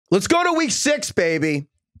Let's go to week 6, baby.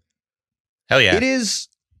 Hell yeah. It is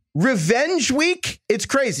revenge week. It's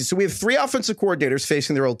crazy. So we have 3 offensive coordinators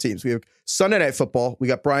facing their old teams. We have Sunday Night Football. We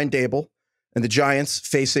got Brian Daboll and the Giants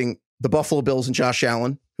facing the Buffalo Bills and Josh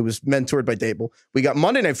Allen, who was mentored by Daboll. We got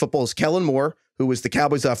Monday Night Football as Kellen Moore, who was the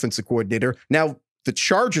Cowboys offensive coordinator. Now the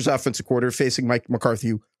Chargers offensive coordinator facing Mike McCarthy,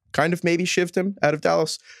 who kind of maybe shivved him out of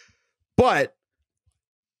Dallas. But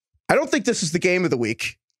I don't think this is the game of the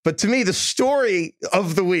week. But to me, the story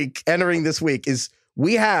of the week entering this week is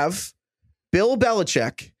we have Bill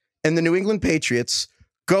Belichick and the New England Patriots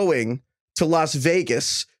going to Las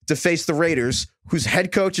Vegas to face the Raiders, whose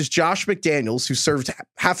head coach is Josh McDaniels, who served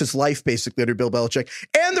half his life basically under Bill Belichick,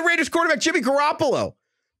 and the Raiders quarterback Jimmy Garoppolo.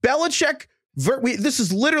 Belichick, this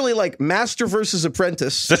is literally like master versus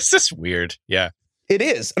apprentice. This is weird. Yeah. It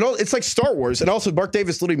is. And it's like Star Wars. And also Mark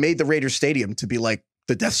Davis literally made the Raiders Stadium to be like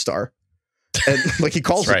the Death Star. And like he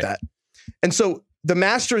calls it that. And so the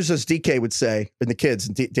Masters, as DK would say, and the kids,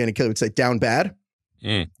 and Danny Kelly would say, down bad.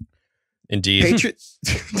 Indeed. Patriots,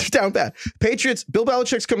 down bad. Patriots, Bill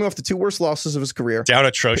Belichick's coming off the 2 worst losses of his career. Down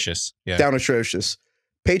atrocious. Yeah. Down atrocious.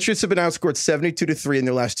 Patriots have been outscored 72-3 in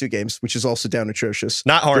their last 2 games, which is also down atrocious.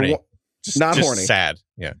 Not horny. Not just horny. Sad.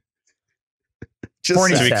 Yeah. Just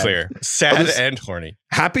horny sad. To be clear. Sad and horny.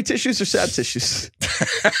 Happy tissues or sad tissues?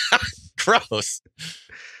 Gross.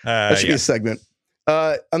 That should be a segment.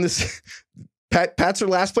 On this, Pats are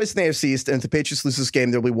last place in the AFC East, and if the Patriots lose this game,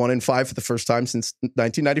 they'll be 1-5 for the first time since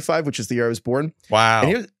 1995, which is the year I was born. Wow. And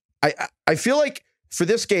here, I feel like for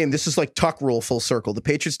this game, this is like Tuck rule full circle. The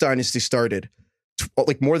Patriots dynasty started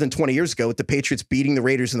like more than 20 years ago with the Patriots beating the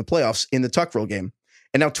Raiders in the playoffs in the Tuck rule game.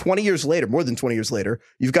 And now 20 years later, more than 20 years later,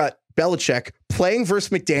 you've got Belichick playing versus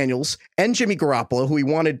McDaniels and Jimmy Garoppolo, who he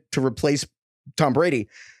wanted to replace Tom Brady.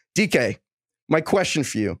 DK, my question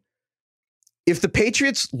for you. If the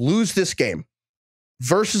Patriots lose this game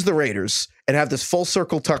versus the Raiders and have this full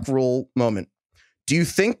circle Tuck rule moment, do you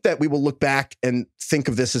think that we will look back and think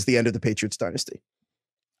of this as the end of the Patriots dynasty?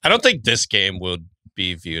 I don't think this game will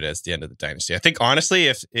be viewed as the end of the dynasty. I think honestly,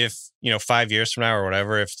 if 5 years from now or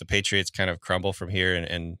whatever, if the Patriots kind of crumble from here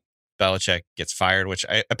and Belichick gets fired, which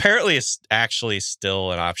apparently is actually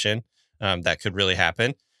still an option that could really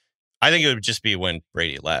happen, I think it would just be when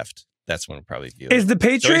Brady left. That's when we'll probably view it. Is the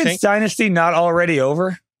Patriots dynasty not already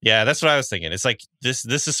over? Yeah, that's what I was thinking. It's like this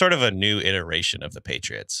is sort of a new iteration of the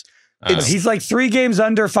Patriots. He's like 3 games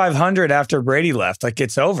under 500 after Brady left. Like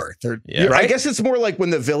it's over. Right? I guess it's more like when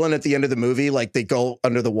the villain at the end of the movie, like they go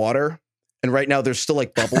under the water. And right now there's still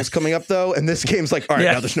like bubbles coming up though. And this game's like, all right,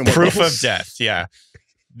 now there's no more proof bubbles. of death. Yeah.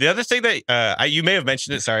 The other thing that you may have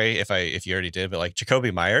mentioned it, sorry if you already did, but like Jacoby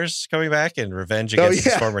Myers coming back and revenge against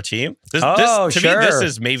his former team. To me, this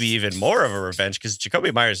is maybe even more of a revenge because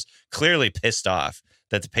Jacoby Myers clearly pissed off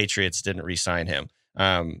that the Patriots didn't re-sign him.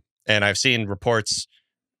 And I've seen reports,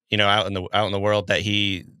 out in the world that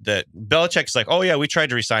Belichick's like, oh yeah, we tried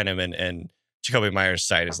to re-sign him, and Jacoby Myers'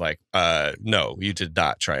 side is like, no, you did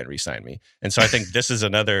not try and re-sign me. And so I think this is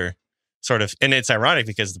another sort of, and it's ironic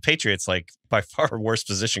because the Patriots, like by far worst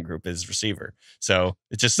position group is receiver. So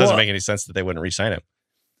it just doesn't make any sense that they wouldn't re-sign him.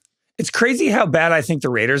 It's crazy how bad I think the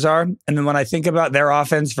Raiders are. And then when I think about their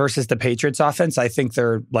offense versus the Patriots offense, I think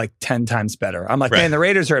they're like 10 times better. I'm like, man, the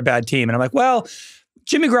Raiders are a bad team. And I'm like, well,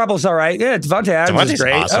 Jimmy Garoppolo's all right. Yeah, Devontae Adams is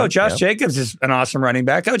great. Awesome. Oh, Josh Jacobs is an awesome running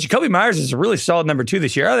back. Oh, Jacoby Myers is a really solid number 2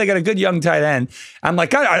 this year. Oh, they got a good young tight end. I'm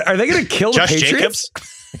like, God, are they going to kill the Patriots?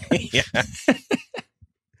 Yeah.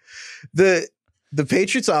 The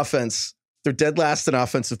Patriots offense, they're dead last in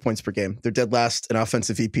offensive points per game. They're dead last in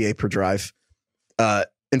offensive EPA per drive.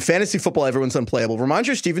 In fantasy football, everyone's unplayable.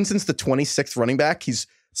 Ramondre Stevenson's the 26th running back. This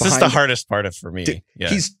is the hardest part for me.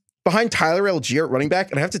 He's behind Tyler Algier at running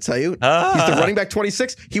back. And I have to tell you, he's the running back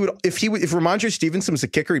 26. If Ramondre Stevenson was a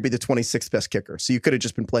kicker, he'd be the 26th best kicker. So you could have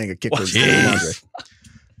just been playing a kicker.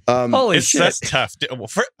 Holy shit. That's tough.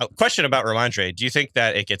 A question about Ramondre. Do you think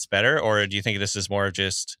that it gets better, or do you think this is more of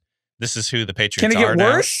just this is who the Patriots are now? Can it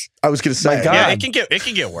get worse? I was going to say. Yeah, it can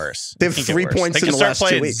get worse. They have 3 points in the last 2 weeks. They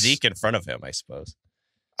can start playing Zeke in front of him, I suppose.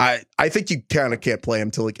 I think you kind of can't play him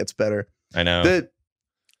until it gets better. I know.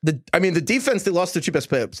 The defense, they lost their 2 best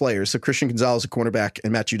players. So Christian Gonzalez, a cornerback,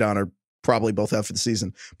 and Matt Judon are probably both out for the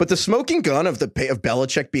season. But the smoking gun of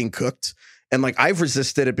Belichick being cooked, and like I've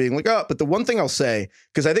resisted it being like, oh, but the one thing I'll say,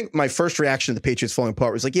 because I think my first reaction to the Patriots falling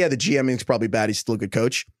apart was like, yeah, the GMing's probably bad. He's still a good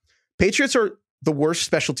coach. Patriots are the worst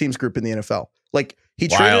special teams group in the NFL. Like he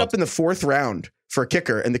traded up in the 4th round for a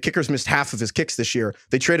kicker, and the kicker's missed half of his kicks this year.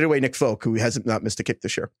 They traded away Nick Folk, who hasn't not missed a kick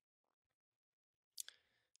this year.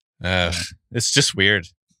 It's just weird.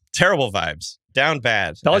 Terrible vibes. Down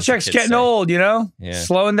bad. Belichick's getting old, Yeah.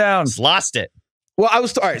 slowing down. He's lost it. Well, all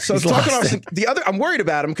right. So I was talking to Austin. I'm worried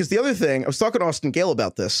about him because the other thing, I was talking to Austin Gale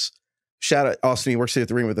about this. Shout out Austin, he works here at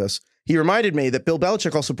the Ring with us. He reminded me that Bill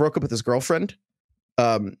Belichick also broke up with his girlfriend.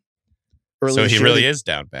 So he really is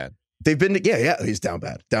down bad. They've been, he's down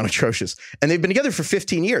bad, down atrocious. And they've been together for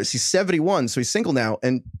 15 years. He's 71, so he's single now.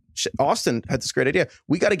 And Austin had this great idea.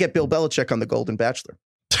 We got to get Bill Belichick on the Golden Bachelor.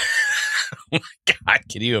 Oh my God,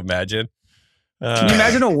 can you imagine? Can you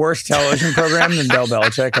imagine a worse television program than Bill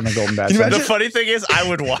Belichick on the Golden Bachelor? The funny thing is, I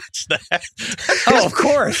would watch that. Oh, of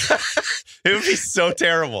course. It would be so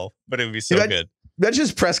terrible, but it would be so good. Imagine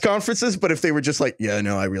his press conferences, but if they were just like,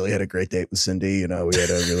 I really had a great date with Cindy. We had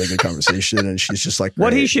a really good conversation, and she's just like,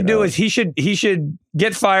 what he should do is he should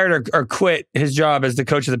get fired or quit his job as the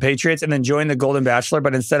coach of the Patriots, and then join the Golden Bachelor.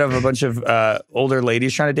 But instead of a bunch of older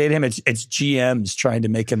ladies trying to date him, it's GMs trying to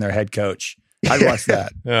make him their head coach. I'd watch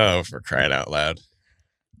that. Oh, for crying out loud!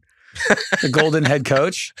 The Golden head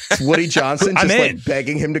coach, it's Woody Johnson, just like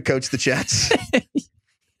begging him to coach the Jets.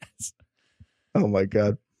 Oh my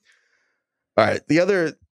God. All right. The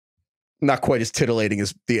other, not quite as titillating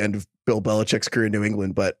as the end of Bill Belichick's career in New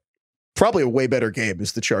England, but probably a way better game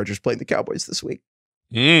is the Chargers playing the Cowboys this week.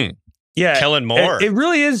 Yeah. Kellen Moore. It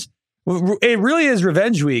really is. It really is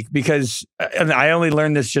revenge week because, and I only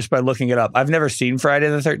learned this just by looking it up. I've never seen Friday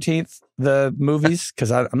the 13th, the movies,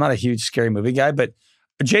 because I'm not a huge scary movie guy, but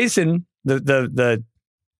Jason, the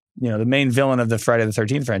main villain of the Friday the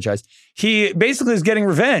 13th franchise, he basically is getting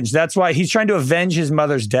revenge. That's why he's trying to avenge his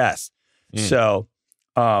mother's death. So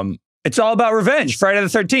it's all about revenge. Friday the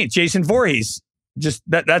 13th, Jason Voorhees. Just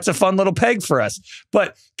that's a fun little peg for us.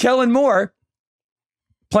 But Kellen Moore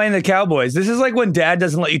playing the Cowboys. This is like when dad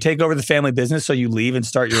doesn't let you take over the family business, so you leave and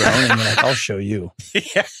start your own, and you're like, I'll show you.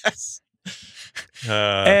 Yes.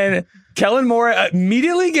 And Kellen Moore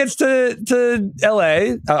immediately gets to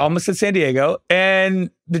LA, almost at San Diego, and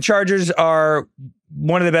the Chargers are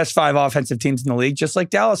one of the best 5 offensive teams in the league, just like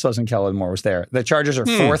Dallas was when Kellen Moore was there. The Chargers are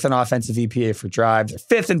 4th in offensive EPA for drives.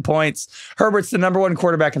 They're 5th in points. Herbert's the number 1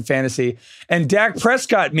 quarterback in fantasy. And Dak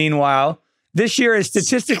Prescott, meanwhile, this year is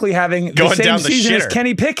statistically having the same season as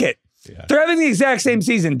Kenny Pickett. Yeah. They're having the exact same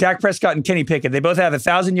season, Dak Prescott and Kenny Pickett. They both have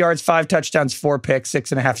 1,000 yards, 5 touchdowns, 4 picks,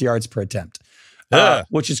 6.5 yards per attempt,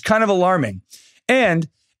 which is kind of alarming. And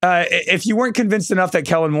if you weren't convinced enough that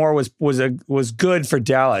Kellen Moore was good for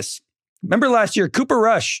Dallas, remember last year, Cooper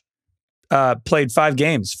Rush played 5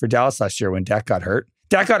 games for Dallas last year when Dak got hurt.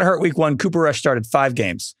 Dak got hurt week 1. Cooper Rush started 5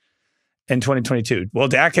 games in 2022. Well,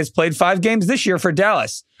 Dak has played 5 games this year for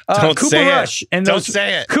Dallas. Cooper Rush in those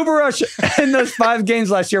 5 games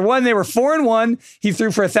last year. One, they were 4-1. He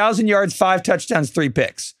threw for 1,000 yards, 5 touchdowns, 3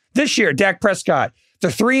 picks. This year, Dak Prescott, they're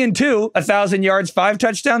 3-2, 1,000 yards, 5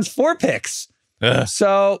 touchdowns, 4 picks.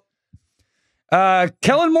 So,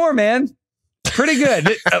 Kellen Moore, man, pretty good.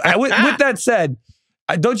 With that said,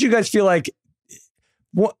 don't you guys feel like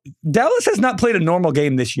Dallas has not played a normal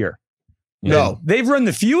game this year? No. They've run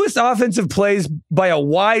the fewest offensive plays by a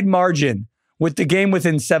wide margin with the game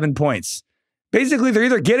within 7 points. Basically, they're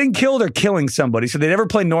either getting killed or killing somebody, so they never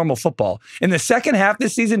play normal football. In the second half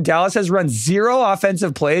this season, Dallas has run 0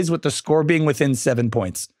 offensive plays with the score being within 7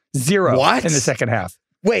 points. 0 in the second half.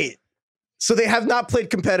 Wait, so they have not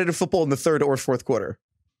played competitive football in the 3rd or 4th quarter?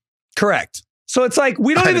 Correct. So it's like,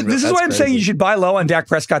 we don't even, this is why I'm saying you should buy low on Dak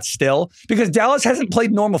Prescott still, because Dallas hasn't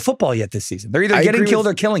played normal football yet this season. They're either getting killed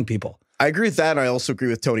or killing people. I agree with that. And I also agree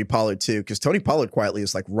with Tony Pollard too, because Tony Pollard quietly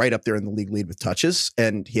is like right up there in the league lead with touches,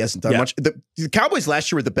 and he hasn't done much. The Cowboys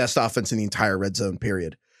last year were the best offense in the entire red zone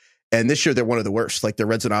period. And this year they're one of the worst. Like their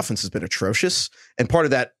red zone offense has been atrocious. And part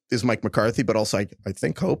of that is Mike McCarthy, but also I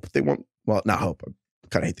think hope they won't, well, not hope. I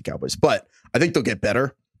kind of hate the Cowboys, but I think they'll get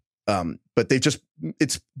better. But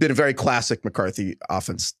it's been a very classic McCarthy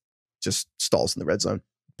offense, just stalls in the red zone.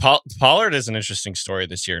 Pollard is an interesting story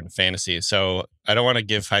this year in fantasy. So I don't want to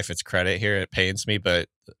give Heifetz credit here. It pains me, but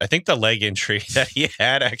I think the leg injury that he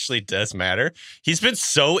had actually does matter. He's been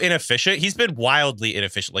so inefficient. He's been wildly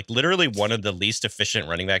inefficient, like literally one of the least efficient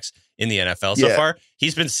running backs in the NFL so far.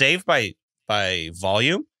 He's been saved by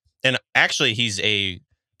volume. And actually, he's a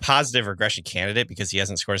positive regression candidate because he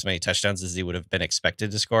hasn't scored as many touchdowns as he would have been expected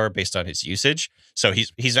to score based on his usage. So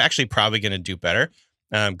he's actually probably going to do better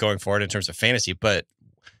going forward in terms of fantasy. But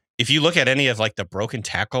if you look at any of like the broken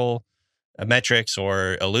tackle metrics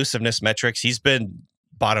or elusiveness metrics, he's been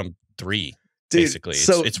bottom 3, basically.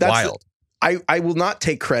 It's wild. I will not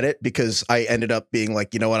take credit because I ended up being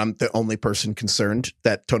like, you know what, I'm the only person concerned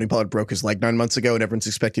that Tony Pollard broke his leg 9 months ago and everyone's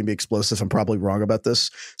expecting him to be explosive. I'm probably wrong about this.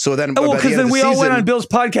 So then, because then we all went on Bill's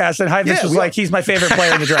podcast and Heifetz was like, he's my favorite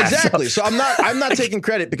player in the draft. Exactly. So I'm not taking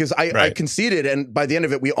credit because I conceded, and by the end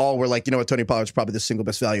of it, we all were like, you know what, Tony Pollard's probably the single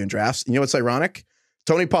best value in drafts. And you know what's ironic?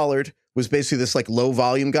 Tony Pollard was basically this like low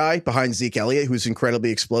volume guy behind Zeke Elliott, who's incredibly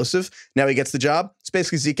explosive. Now he gets the job. It's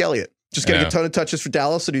basically Zeke Elliott. Just getting a ton of touches for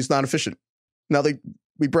Dallas, and he's not efficient. Now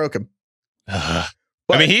we broke him. I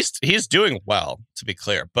mean, he's doing well, to be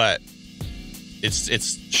clear, but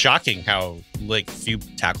it's shocking how like few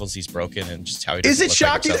tackles he's broken and just how he doesn't. Is it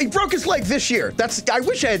shocking? He broke his leg this year. I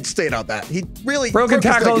wish I had stayed on that. He really broken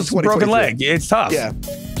tackles, broken leg. It's tough. Yeah.